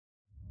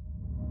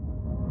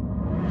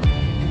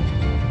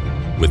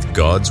with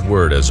God's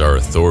Word as our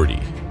authority,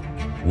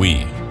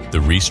 we, the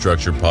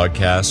Restructure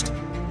Podcast,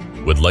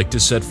 would like to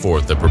set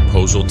forth a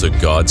proposal to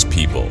God's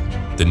people,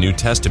 the New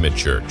Testament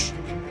Church,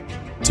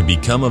 to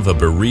become of a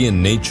Berean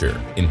nature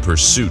in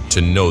pursuit to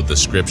know the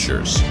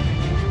Scriptures.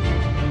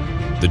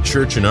 The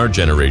church in our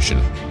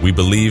generation, we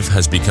believe,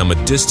 has become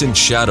a distant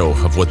shadow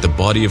of what the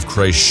body of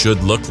Christ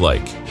should look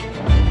like.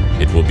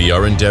 It will be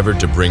our endeavor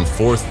to bring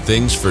forth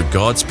things for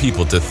God's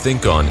people to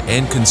think on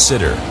and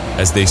consider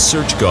as they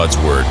search God's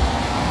Word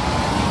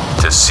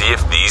to see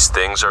if these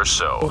things are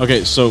so.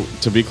 Okay, so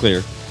to be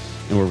clear,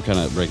 and we're kind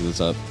of breaking this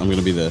up, I'm going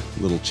to be the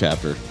little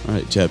chapter. All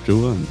right, chapter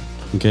 1.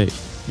 Okay,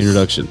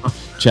 introduction.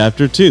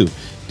 Chapter 2,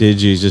 did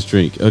Jesus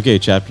drink? Okay,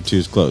 chapter 2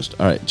 is closed.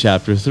 All right,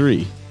 chapter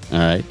 3. All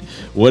right,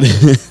 what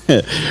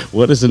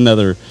is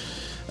another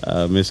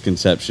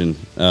misconception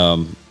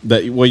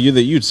that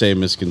you'd say a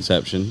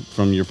misconception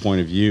from your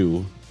point of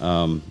view?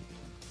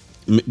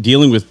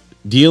 Dealing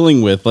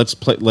with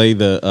let's lay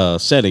the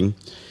setting.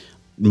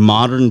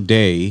 Modern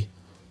day,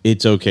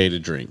 it's okay to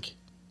drink.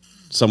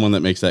 Someone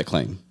that makes that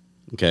claim.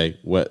 Okay,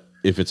 what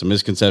if it's a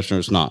misconception or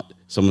it's not?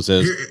 Someone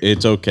says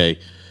it's okay.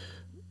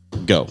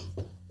 Go.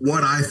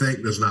 What I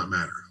think does not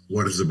matter.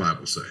 What does the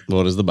Bible say?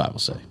 What does the Bible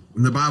say?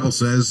 And the Bible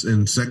says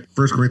in 1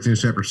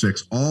 Corinthians chapter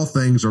 6, all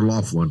things are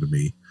lawful unto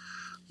me,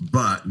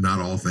 but not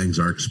all things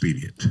are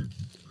expedient.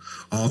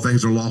 All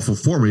things are lawful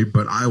for me,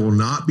 but I will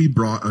not be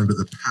brought under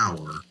the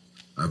power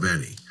of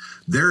any.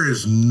 There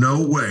is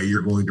no way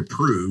you're going to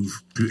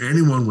prove to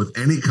anyone with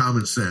any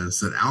common sense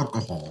that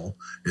alcohol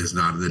is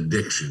not an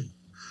addiction.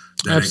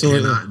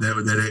 Absolutely.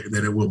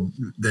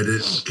 That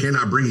it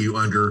cannot bring you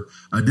under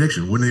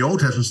addiction. When the Old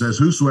Testament says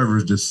whosoever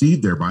is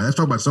deceived thereby, that's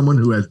talking about someone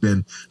who has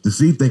been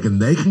deceived thinking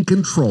they can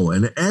control.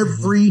 And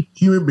every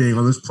human being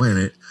on this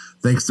planet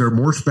thinks they're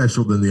more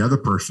special than the other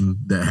person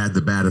that had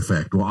the bad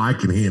effect. Well, I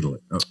can handle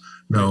it.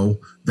 No,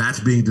 that's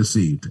being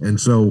deceived. And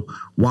so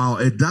while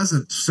it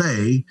doesn't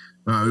say,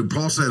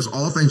 Paul says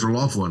all things are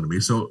lawful unto me.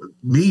 So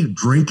me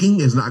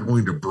drinking is not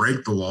going to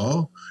break the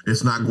law.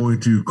 It's not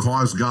going to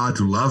cause God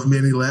to love me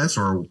any less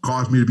or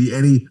cause me to be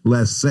any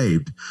less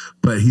saved.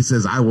 But he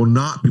says, I will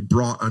not be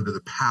brought under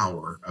the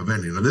power of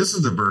any. Now, this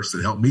is a verse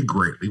that helped me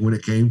greatly when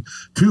it came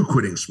to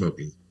quitting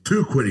smoking,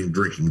 to quitting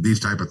drinking, these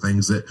type of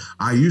things that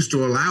I used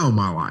to allow in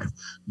my life.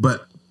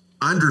 But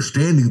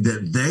understanding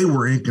that they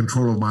were in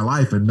control of my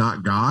life and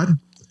not God,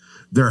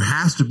 there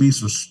has to be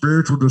some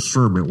spiritual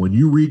discernment when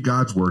you read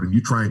God's word and you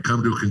try and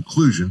come to a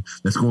conclusion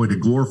that's going to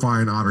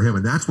glorify and honor him.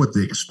 And that's what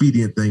the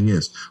expedient thing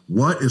is.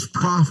 What is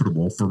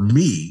profitable for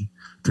me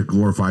to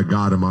glorify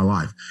God in my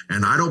life?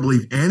 And I don't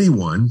believe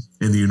anyone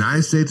in the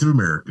United States of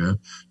America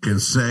can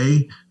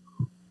say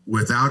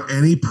without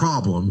any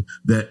problem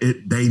that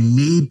they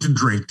need to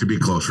drink to be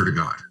closer to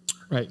God.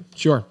 Right.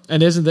 Sure.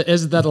 And isn't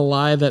that a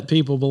lie that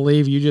people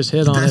believe? You just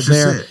hit on it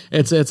there.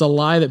 It's a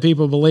lie that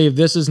people believe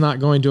this is not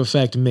going to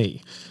affect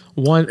me.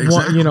 One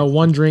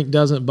drink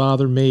doesn't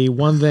bother me.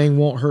 One thing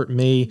won't hurt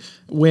me.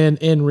 When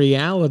in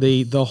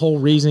reality, the whole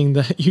reason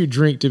that you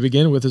drink to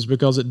begin with is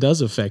because it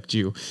does affect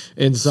you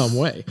in some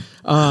way.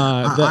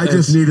 I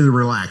just needed to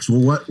relax.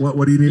 Well,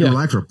 what do you need to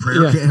relax for?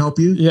 Prayer can't help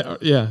you?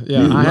 Yeah.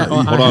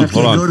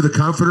 Hold on. Go to the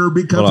comforter,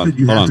 be comforted.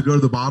 You have to go to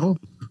the bottle.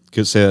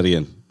 Could say that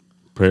again.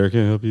 Prayer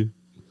can't help you.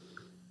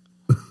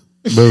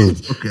 Boom.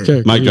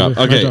 Okay. Mic drop.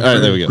 Okay. All right.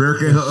 There we go.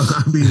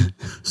 I mean,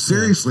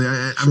 seriously.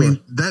 I mean,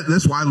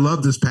 that's why I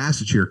love this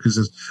passage here, because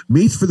it's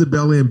meats for the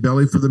belly and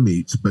belly for the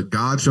meats, but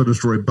God shall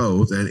destroy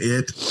both, and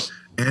it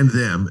and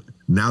them.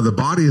 Now the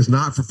body is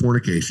not for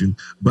fornication,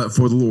 but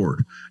for the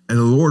Lord, and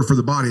the Lord for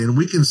the body. And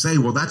we can say,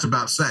 well, that's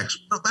about sex.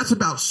 No, that's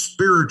about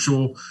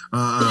spiritual. What's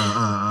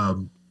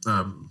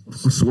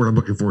the word I'm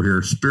looking for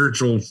here?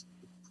 Spiritual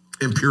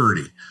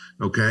impurity.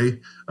 Okay.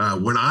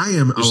 When I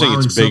am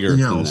allowing something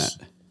else.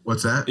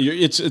 What's that?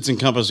 It's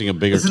encompassing a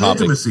bigger topic. It's an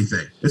intimacy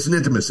thing. It's an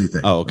intimacy thing.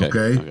 Oh, okay.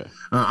 Okay.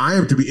 I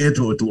have to be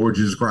intimate with the Lord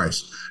Jesus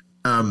Christ.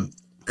 And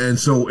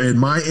so in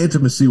my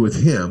intimacy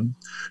with him,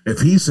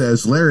 if he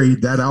says, Larry,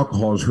 that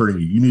alcohol is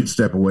hurting you, you need to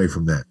step away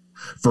from that.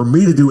 For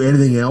me to do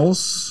anything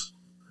else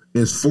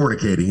is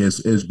fornicating,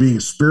 is being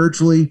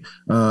spiritually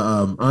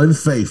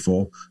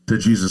unfaithful to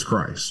Jesus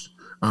Christ.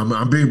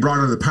 I'm being brought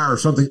under the power of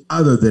something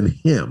other than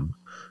him.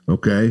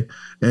 Okay.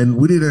 And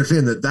we need to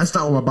understand that that's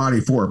not what my body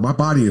is for. My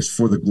body is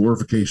for the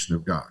glorification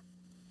of God.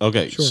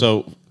 Okay. Sure.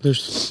 So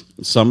there's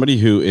somebody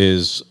who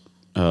is,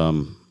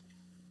 could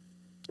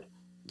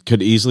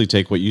easily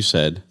take what you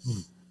said.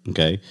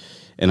 Okay.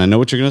 And I know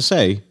what you're going to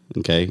say.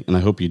 Okay. And I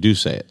hope you do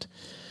say it.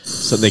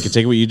 So they could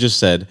take what you just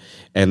said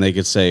and they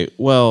could say,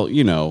 well,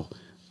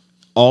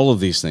 all of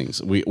these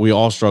things, we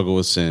all struggle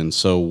with sin.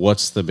 So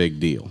what's the big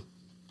deal?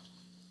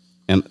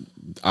 And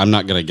I'm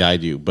not going to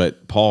guide you,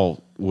 but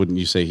Paul, wouldn't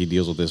you say he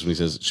deals with this when he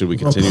says, should we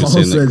continue to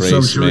sin that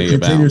grace may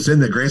abound? Sin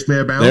that grace may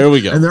abound? There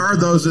we go. And there are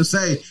those that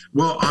say,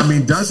 well, I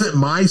mean, doesn't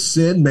my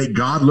sin make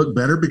God look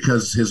better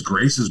because his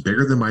grace is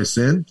bigger than my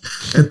sin?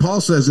 And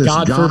Paul says this,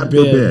 God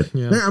forbid.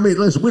 Yeah. I mean,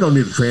 listen, we don't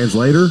need a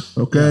translator,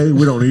 okay?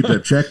 We don't need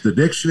to check the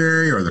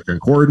dictionary or the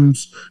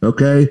concordance,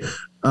 okay?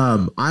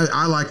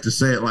 I like to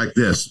say it like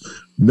this: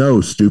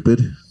 no,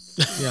 stupid.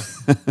 Yeah.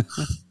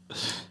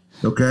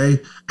 Okay.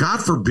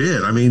 God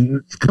forbid. I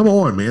mean, come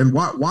on, man.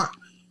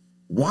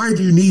 Why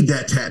do you need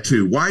that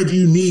tattoo? Why do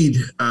you need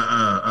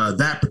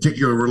that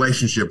particular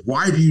relationship?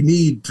 Why do you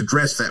need to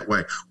dress that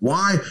way?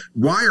 Why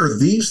are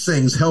these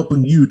things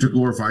helping you to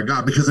glorify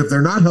God? Because if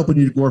they're not helping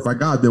you to glorify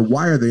God, then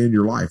why are they in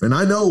your life? And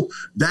I know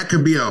that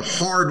can be a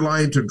hard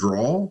line to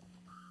draw,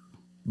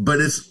 but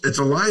it's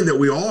a line that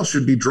we all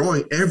should be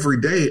drawing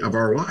every day of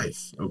our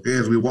life, okay,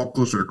 as we walk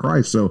closer to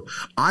Christ. So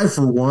I,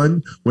 for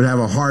one, would have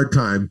a hard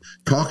time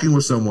talking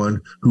with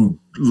someone who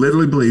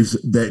literally believes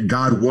that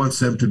God wants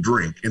them to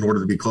drink in order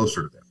to be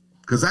closer to them,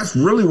 because that's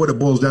really what it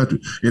boils down to.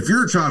 If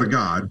you're a child of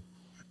God,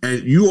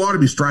 and you ought to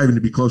be striving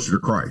to be closer to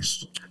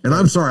Christ. And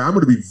I'm sorry, I'm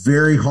going to be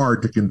very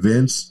hard to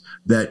convince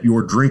that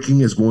your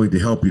drinking is going to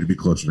help you to be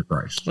closer to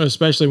Christ.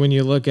 Especially when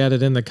you look at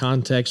it in the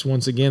context,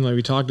 once again, like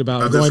we talked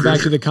about, going back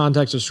to the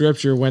context of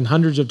Scripture, when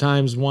hundreds of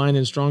times wine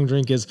and strong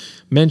drink is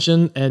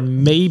mentioned,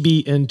 and maybe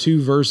in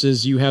 2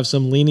 verses you have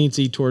some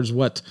leniency towards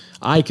what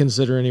I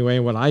consider anyway,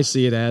 and what I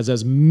see it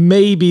as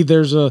maybe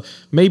there's a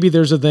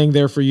thing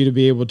there for you to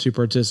be able to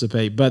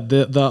participate. But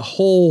the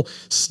whole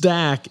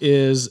stack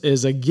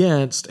is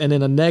against, and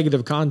in a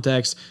negative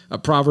context,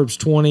 Proverbs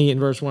 20 and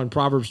verse 1,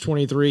 Proverbs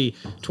 23,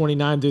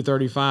 29 through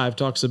 35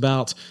 talks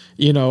about,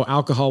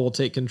 alcohol will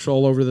take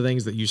control over the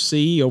things that you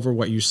see, over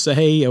what you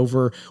say,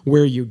 over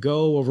where you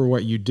go, over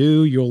what you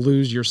do. You'll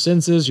lose your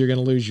senses. You're going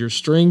to lose your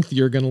strength.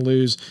 You're going to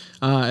lose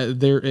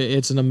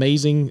it's an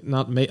amazing,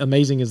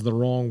 amazing is the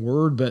wrong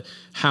word, but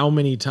how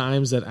many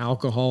times that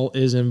alcohol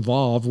is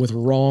involved with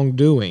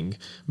wrongdoing,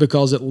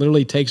 because it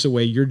literally takes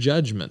away your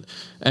judgment.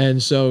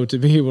 And so to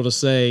be able to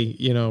say,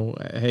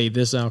 hey,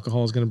 this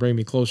alcohol is going to bring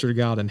me closer to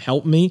God and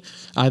help me,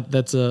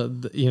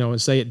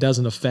 and say it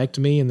doesn't affect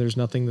me and there's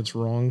nothing that's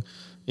wrong,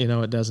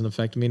 it doesn't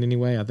affect me in any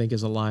way, I think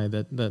is a lie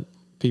that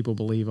people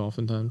believe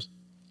oftentimes.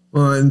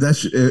 Well, and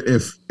that's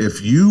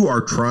if you are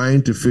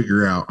trying to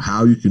figure out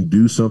how you can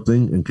do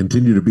something and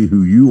continue to be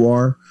who you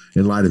are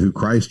in light of who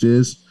Christ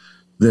is,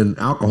 then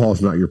alcohol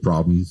is not your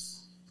problem.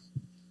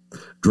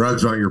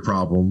 Drugs aren't your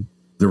problem.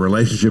 The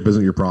relationship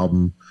isn't your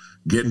problem.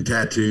 Getting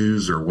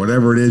tattoos or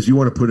whatever it is you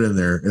want to put in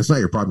there, it's not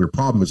your problem. Your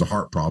problem is a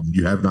heart problem.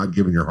 You have not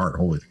given your heart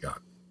wholly to God.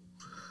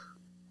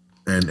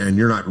 And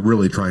you're not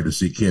really trying to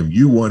seek him.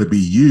 You want to be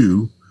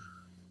you,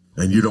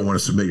 and you don't want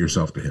to submit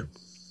yourself to him.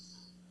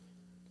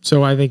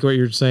 So I think what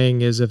you're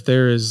saying is, if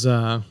there is,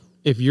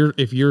 if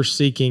you're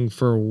seeking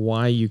for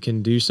why you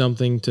can do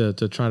something to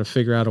try to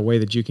figure out a way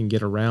that you can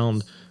get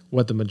around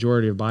what the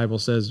majority of Bible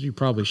says you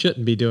probably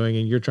shouldn't be doing,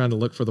 and you're trying to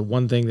look for the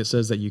one thing that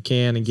says that you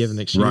can and give an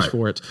excuse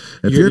for it.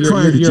 If you're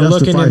trying to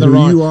justify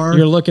who you are,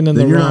 you're looking in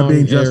the wrong area. You're not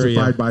being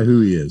justified by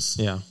who he is.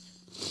 Yeah.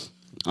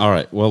 All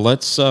right. Well,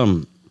 let's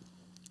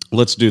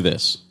do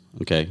this,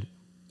 okay,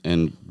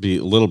 and be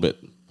a little bit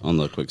on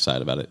the quick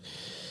side about it.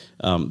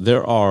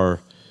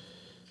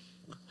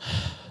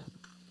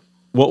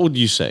 What would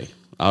you say?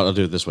 I'll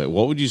do it this way.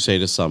 What would you say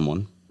to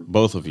someone,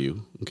 both of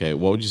you, okay,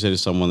 what would you say to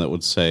someone that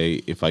would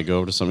say, if I go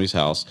over to somebody's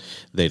house,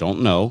 they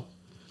don't know,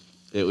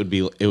 it would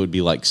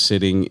be like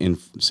sitting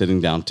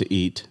down to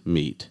eat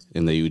meat,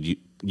 and they would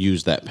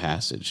use that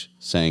passage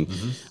saying,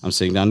 I'm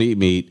sitting down to eat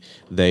meat,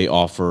 they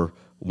offer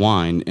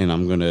wine, and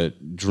I'm going to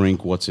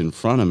drink what's in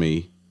front of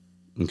me,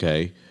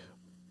 okay?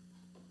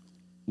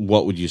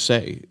 What would you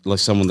say? Like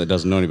someone that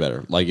doesn't know any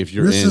better. Like if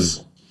you're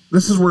This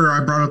is where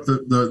I brought up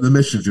the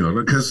mission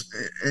field, because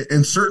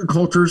in certain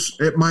cultures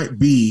it might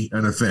be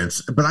an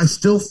offense, but I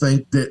still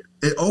think that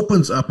it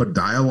opens up a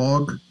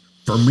dialogue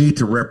for me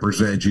to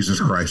represent Jesus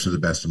Christ to the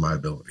best of my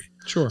ability.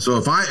 Sure. So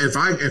if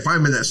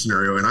I'm in that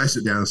scenario and I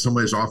sit down and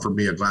somebody's offered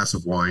me a glass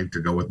of wine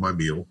to go with my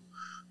meal,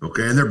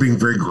 okay, and they're being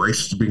very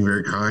gracious, being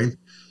very kind.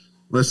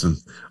 Listen,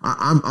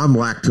 I'm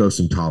lactose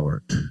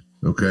intolerant,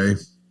 okay.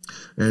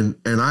 And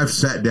I've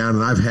sat down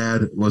and I've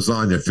had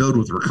lasagna filled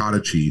with ricotta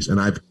cheese, and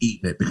I've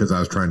eaten it because I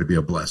was trying to be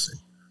a blessing.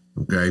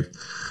 Okay.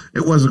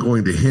 It wasn't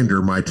going to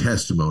hinder my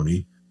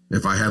testimony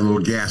if I had a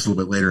little gas a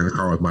little bit later in the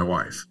car with my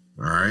wife.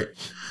 All right.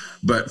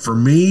 But for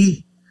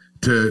me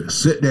to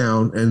sit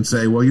down and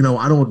say, well,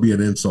 I don't want to be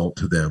an insult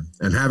to them,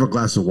 and have a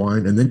glass of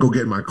wine and then go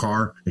get in my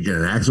car and get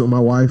in an accident with my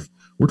wife,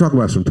 we're talking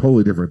about some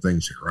totally different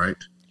things here. Right.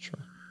 Sure.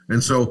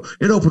 And so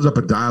it opens up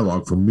a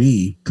dialogue for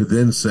me to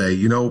then say,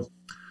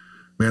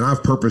 man,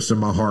 I've purposed in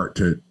my heart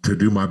to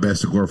do my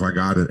best to glorify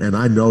God. And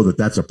I know that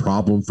that's a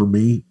problem for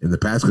me in the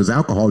past, because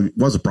alcohol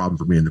was a problem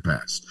for me in the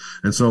past.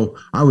 And so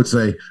I would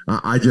say,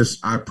 I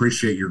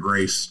appreciate your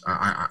grace.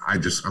 I'm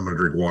going to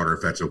drink water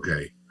if that's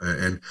okay.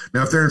 And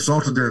now if they're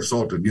insulted, they're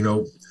insulted.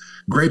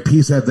 Great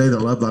peace have they that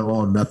love thy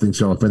law, and nothing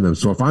shall offend them.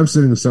 So if I'm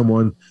sitting with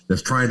someone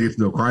that's trying to get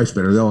to know Christ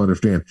better, they'll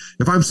understand.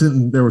 If I'm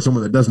sitting there with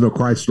someone that doesn't know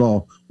Christ at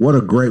all, what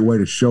a great way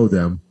to show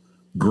them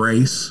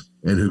grace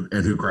and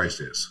who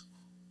Christ is.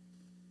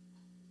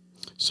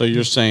 So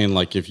you're saying,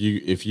 like, if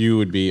you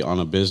would be on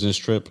a business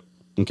trip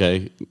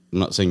Okay, I'm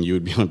not saying you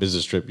would be on a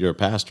business trip. You're a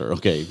pastor.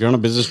 Okay, if you're on a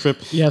business trip,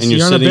 yes, and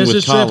you're on a sitting with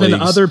business trip, colleagues,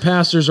 and other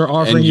pastors are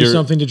offering you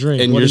something to drink,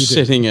 and what you're do you do?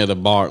 sitting at a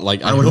bar,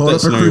 like I would hope hold that up a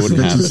scenario wouldn't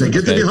crucifix and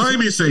happen. say, "Get thee behind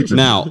me, Satan!"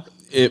 Now,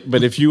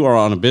 but if you are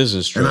on a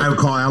business trip, and I would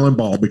call Alan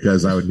Ball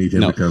because I would need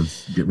him to come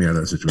get me out of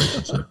that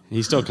situation. So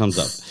he still comes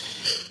up.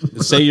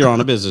 Say you're on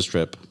a business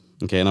trip,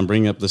 okay, and I'm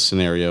bringing up this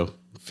scenario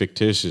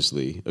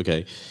fictitiously,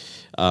 okay,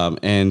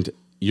 and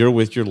you're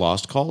with your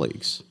lost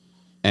colleagues,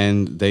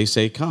 and they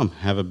say, "Come,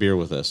 have a beer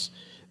with us."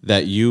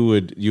 That you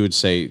would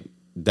say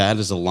that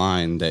is a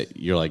line that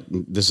you're like,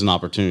 this is an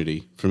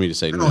opportunity for me to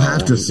say. I don't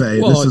have to say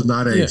Well, this is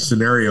not a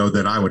scenario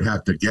that I would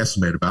have to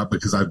guesstimate about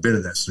because I've been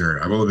in that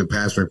scenario. I've only been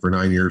pastoring for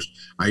 9 years.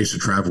 I used to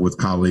travel with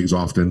colleagues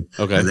often,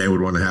 and they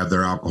would want to have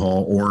their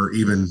alcohol or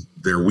even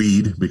their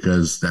weed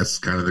because that's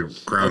kind of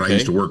the crowd I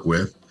used to work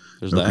with.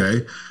 There's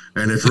okay. That.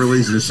 And it's real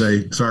easy to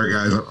say, sorry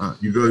guys,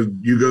 you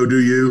go do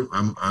you.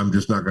 I'm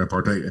just not going to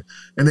partake.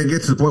 And it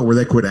gets to the point where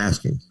they quit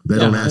asking. They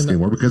don't ask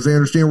anymore because they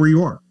understand where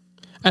you are.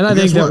 And I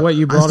think that what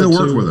you brought it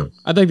to,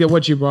 I think that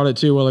what you brought it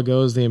to a while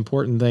ago is the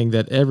important thing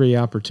that every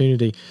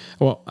opportunity.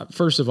 Well,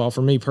 first of all,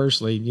 for me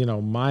personally,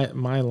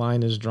 my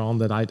line is drawn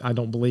that I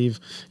don't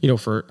believe,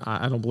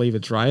 I don't believe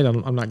it's right.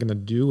 I'm not going to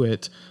do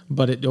it,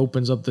 but it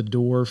opens up the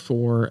door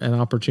for an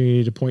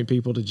opportunity to point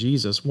people to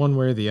Jesus one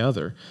way or the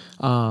other.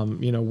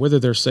 Whether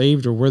they're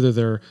saved or whether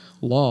they're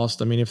lost.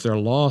 I mean, if they're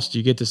lost,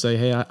 you get to say,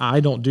 hey, I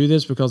don't do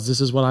this because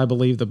this is what I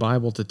believe the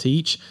Bible to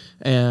teach,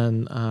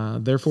 and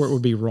therefore it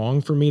would be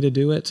wrong for me to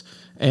do it.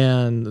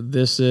 And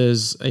this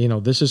is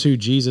who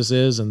Jesus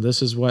is, and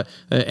this is what,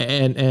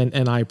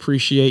 and I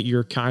appreciate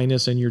your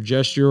kindness and your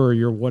gesture or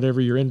your whatever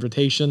your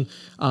invitation.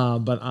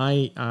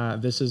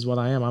 But this is what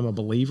I am. I'm a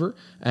believer,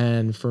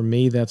 and for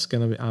me, that's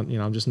gonna be,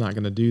 I'm just not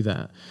gonna do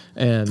that.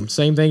 And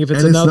same thing if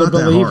it's another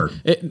believer.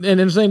 And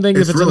the same thing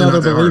if it's really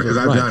another believer. Because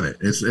I've done it.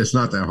 It's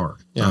not that hard.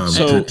 Yeah.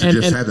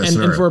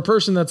 And for a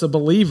person that's a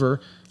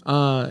believer,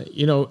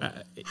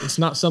 it's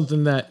not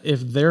something that if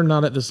they're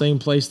not at the same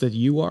place that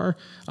you are,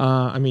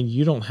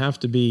 you don't have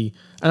to be.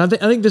 And I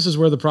think this is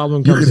where the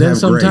problem comes in.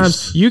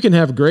 Sometimes you can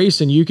have grace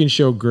and you can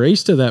show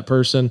grace to that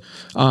person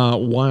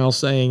while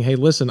saying, hey,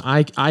 listen,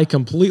 I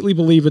completely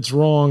believe it's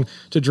wrong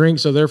to drink.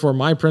 So therefore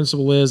my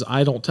principle is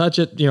I don't touch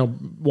it.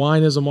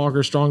 Wine is a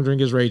mocker, strong drink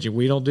is raging.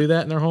 We don't do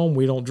that in our home.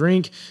 We don't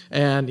drink.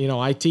 And,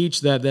 I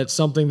teach that that's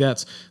something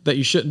that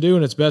you shouldn't do.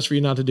 And it's best for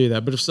you not to do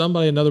that. But if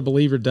another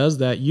believer does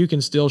that, you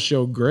can still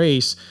show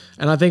grace.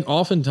 And I think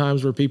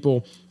oftentimes where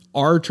people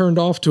are turned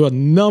off to a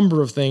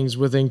number of things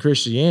within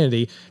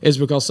Christianity is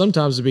because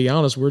sometimes, to be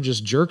honest, we're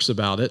just jerks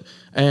about it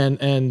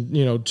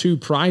and too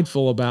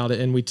prideful about it,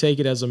 and we take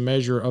it as a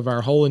measure of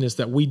our holiness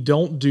that we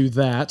don't do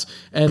that,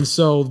 and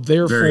so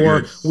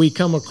therefore we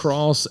come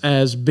across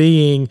as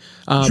being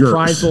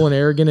prideful and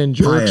arrogant and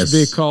jerks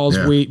because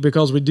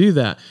we do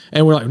that,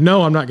 and we're like,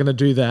 no, I'm not going to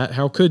do that.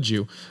 How could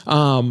you?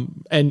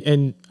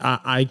 And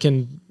I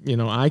can.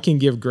 I can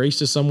give grace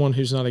to someone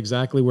who's not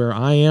exactly where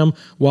I am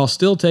while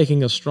still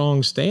taking a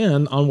strong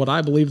stand on what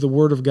I believe the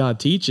Word of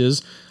God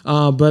teaches.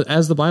 But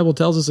as the Bible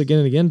tells us again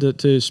and again,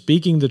 to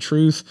speaking the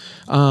truth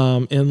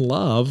in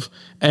love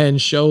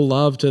and show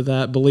love to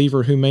that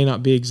believer who may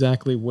not be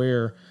exactly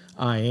where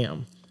I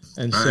am.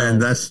 And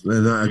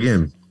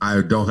again, I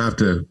don't have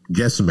to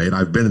guesstimate.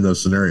 I've been in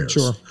those scenarios.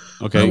 Sure.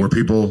 Okay. Where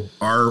people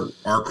are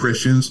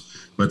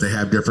Christians, but they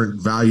have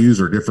different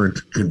values or different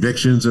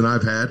convictions than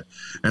I've had.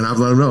 And I've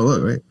let them know,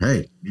 look,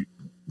 hey,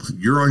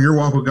 you're on your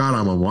walk with God.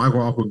 I'm on my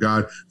walk with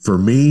God. For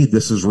me,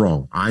 this is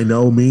wrong. I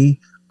know me.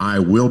 I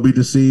will be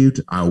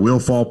deceived. I will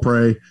fall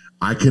prey.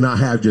 I cannot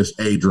have just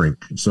a drink.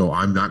 So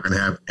I'm not going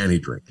to have any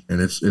drink. And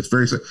it's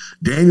very simple.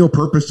 Daniel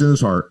purposed in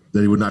his heart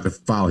that he would not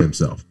defile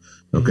himself.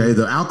 Okay.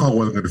 The alcohol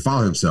wasn't going to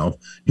defile himself.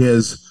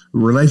 His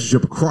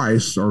relationship with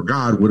Christ or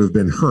God would have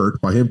been hurt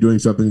by him doing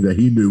something that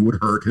he knew would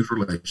hurt his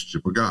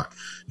relationship with God.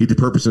 He did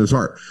purpose in his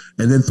heart.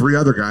 And then 3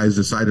 other guys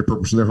decided to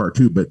purpose in their heart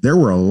too. But there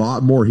were a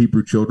lot more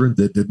Hebrew children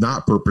that did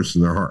not purpose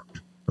in their heart.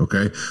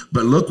 Okay.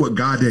 But look what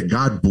God did.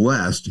 God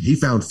blessed. He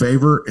found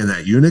favor in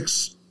that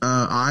eunuch's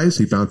eyes.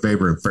 He found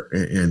favor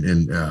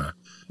in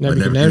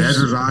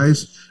Nebuchadnezzar's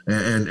eyes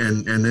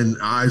and then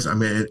eyes. I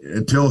mean,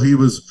 until he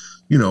was,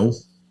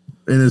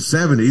 in his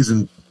 70s,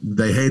 and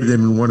they hated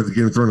him and wanted to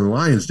get him thrown in the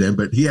lion's den.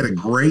 But he had a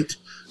great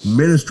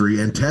ministry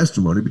and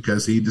testimony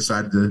because he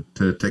decided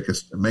to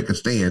make a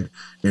stand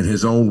in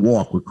his own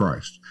walk with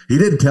Christ. He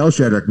didn't tell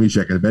Shadrach,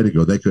 Meshach, and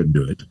Abednego they couldn't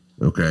do it.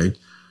 Okay,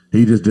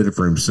 he just did it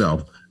for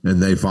himself,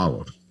 and they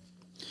followed.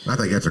 I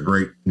think that's a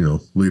great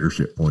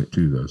leadership point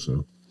too, though.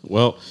 So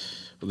well,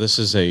 this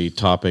is a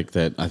topic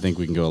that I think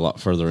we can go a lot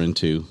further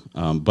into,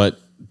 but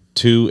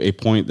to a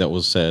point that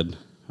was said,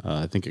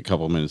 I think a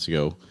couple of minutes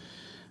ago.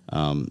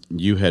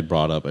 You had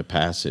brought up a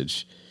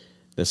passage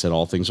that said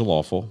all things are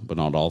lawful, but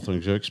not all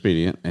things are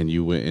expedient, and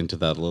you went into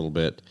that a little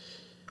bit.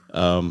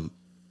 I'm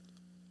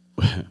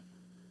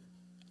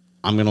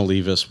going to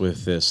leave us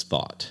with this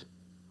thought,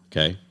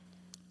 okay?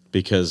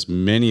 Because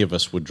many of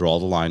us would draw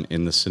the line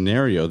in the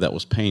scenario that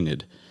was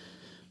painted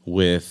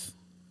with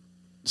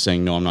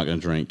saying, no, I'm not going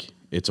to drink.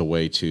 It's a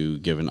way to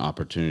give an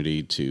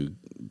opportunity to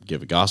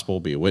give a gospel,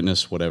 be a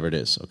witness, whatever it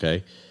is,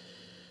 okay?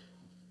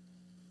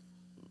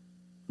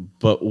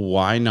 But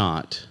why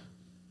not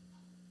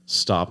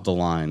stop the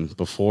line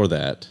before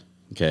that,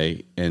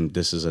 okay? And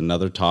this is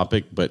another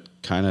topic, but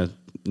kind of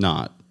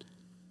not,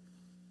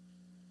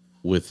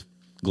 with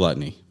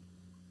gluttony.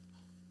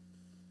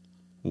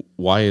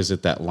 Why is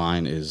it that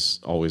line is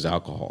always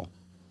alcohol?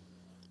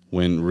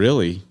 When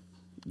really,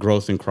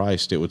 growth in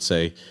Christ, it would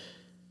say,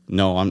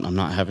 no, I'm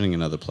not having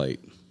another plate.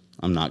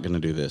 I'm not going to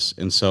do this.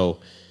 And so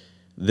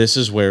this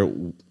is where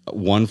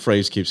one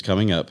phrase keeps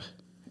coming up,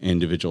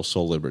 individual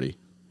soul liberty.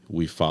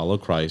 We follow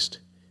Christ,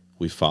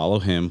 we follow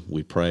him,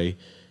 we pray,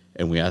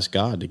 and we ask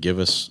God to give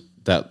us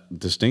that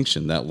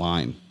distinction, that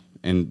line.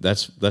 And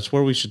that's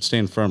where we should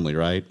stand firmly,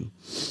 right?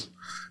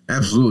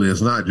 Absolutely.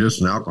 It's not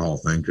just an alcohol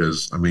thing,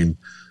 because, I mean,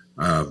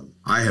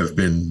 I have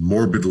been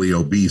morbidly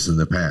obese in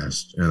the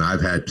past, and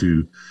I've had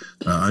to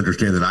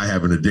understand that I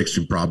have an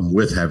addiction problem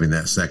with having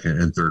that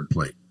second and third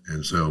plate.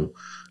 And so,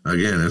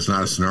 again, it's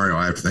not a scenario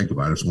I have to think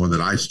about. It's one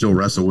that I still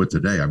wrestle with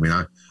today. I mean,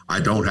 I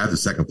don't have the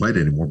second plate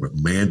anymore, but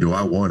man, do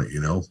I want it,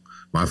 you know?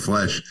 My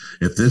flesh,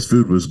 if this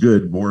food was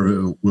good, more of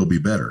it will be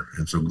better.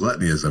 And so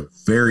gluttony is a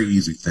very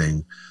easy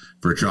thing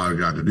for a child of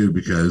God to do,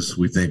 because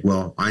we think,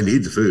 well, I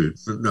need the food.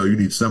 No, you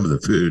need some of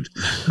the food.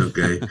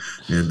 Okay.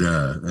 And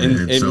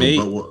it so, may,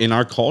 in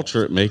our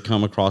culture, it may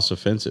come across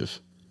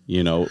offensive.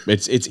 You know,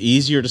 it's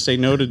easier to say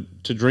no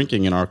to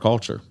drinking in our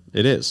culture.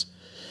 It is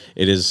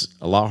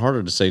a lot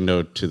harder to say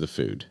no to the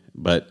food,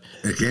 but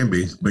it can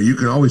be, but you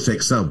can always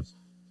take some.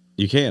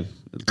 You can.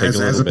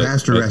 As a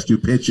pastor who has to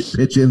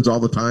pitch ins all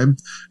the time,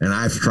 and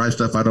I have to try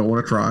stuff I don't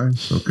want to try.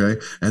 Okay.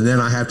 And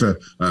then I have to,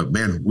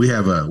 we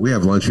have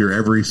lunch here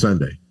every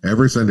Sunday.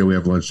 Every Sunday we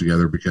have lunch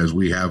together, because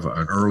we have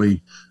an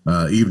early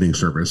evening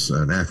service,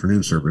 an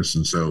afternoon service.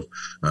 And so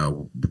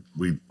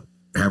we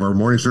have our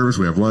morning service,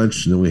 we have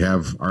lunch, and then we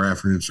have our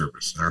afternoon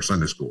service, our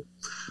Sunday school.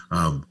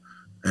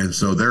 And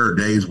so there are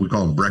days, we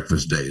call them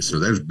breakfast days. So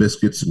there's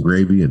biscuits and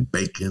gravy and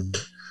bacon,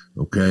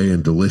 okay,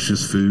 and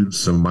delicious foods,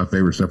 some of my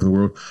favorite stuff in the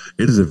world.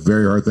 It is a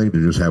very hard thing to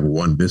just have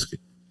one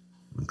biscuit,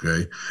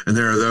 okay? And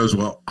there are those,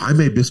 well, I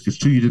made biscuits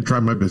too. You didn't try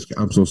my biscuit.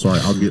 I'm so sorry.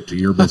 I'll get to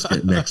your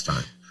biscuit next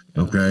time,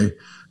 okay?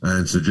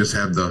 And so just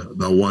have the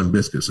one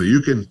biscuit. So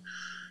you can,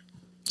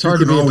 it's hard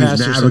to be always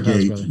a pastor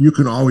navigate. You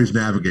can always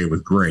navigate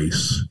with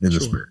grace in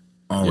the Spirit.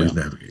 Always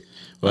navigate.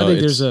 Well, I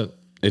think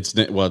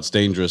it's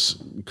dangerous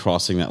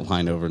crossing that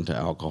line over into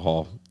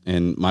alcohol.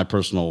 And my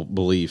personal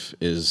belief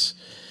is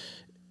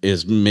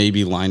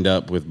maybe lined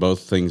up with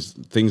both things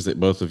that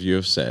both of you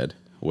have said,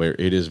 where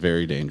it is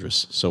very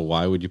dangerous. So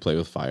why would you play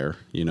with fire?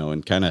 You know,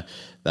 and kind of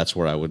that's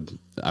where I would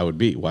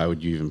be. Why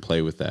would you even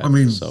play with that? I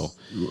mean,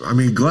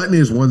 gluttony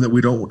is one that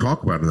we don't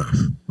talk about enough.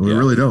 We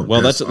really don't.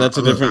 Well, that's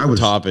a different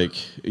topic,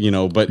 you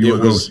know. But are we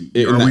done?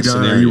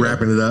 Scenario, are you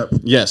wrapping it up?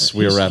 Yes,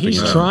 we are wrapping it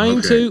up. He's trying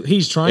it to.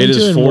 It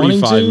is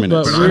 45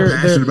 minutes. But I'm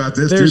passionate about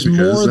this there's too.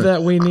 There's more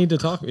that we need to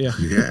talk. Yeah.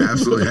 Yeah,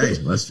 absolutely. Hey,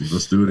 let's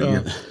do it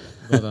again.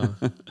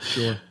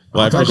 Sure.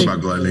 Well, talk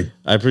about gluttony.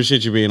 I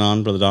appreciate you being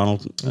on, Brother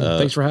Donald.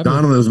 Thanks for having me.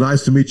 Donald, it was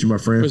nice to meet you, my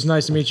friend. It was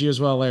nice to meet you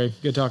as well, Larry.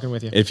 Good talking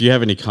with you. If you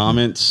have any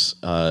comments,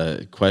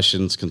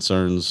 questions,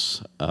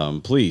 concerns,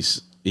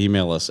 please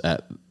email us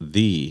at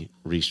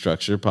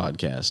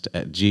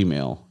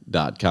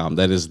therestructurepodcast@gmail.com.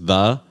 That is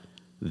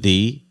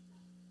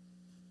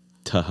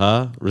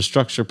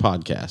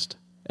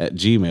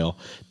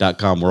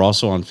restructurepodcast@gmail.com. We're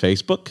also on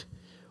Facebook.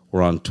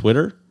 We're on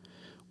Twitter.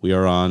 We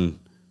are on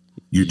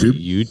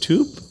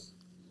YouTube.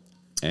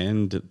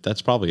 And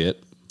that's probably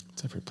it.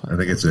 It's every I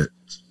think it's it.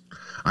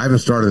 I haven't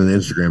started an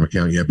Instagram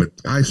account yet, but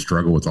I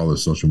struggle with all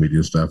this social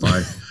media stuff.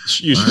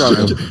 You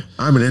struggle.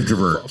 I'm an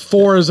introvert.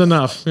 4 is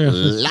enough. Yeah.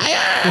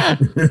 Liar!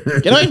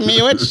 Get away from me,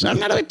 you witch. I'm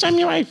not a witch. I'm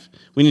your wife.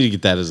 We need to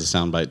get that as a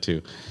soundbite,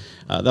 too.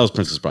 That was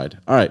Princess Bride.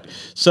 All right.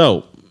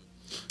 So,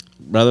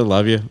 brother,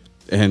 love you.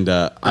 And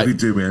love you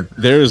too, man.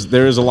 There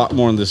is a lot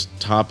more on this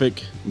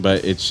topic,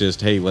 but it's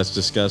just, hey, let's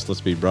discuss. Let's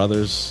be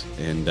brothers,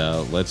 and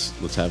let's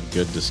have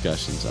good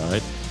discussions. All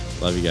right.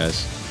 Love you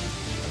guys.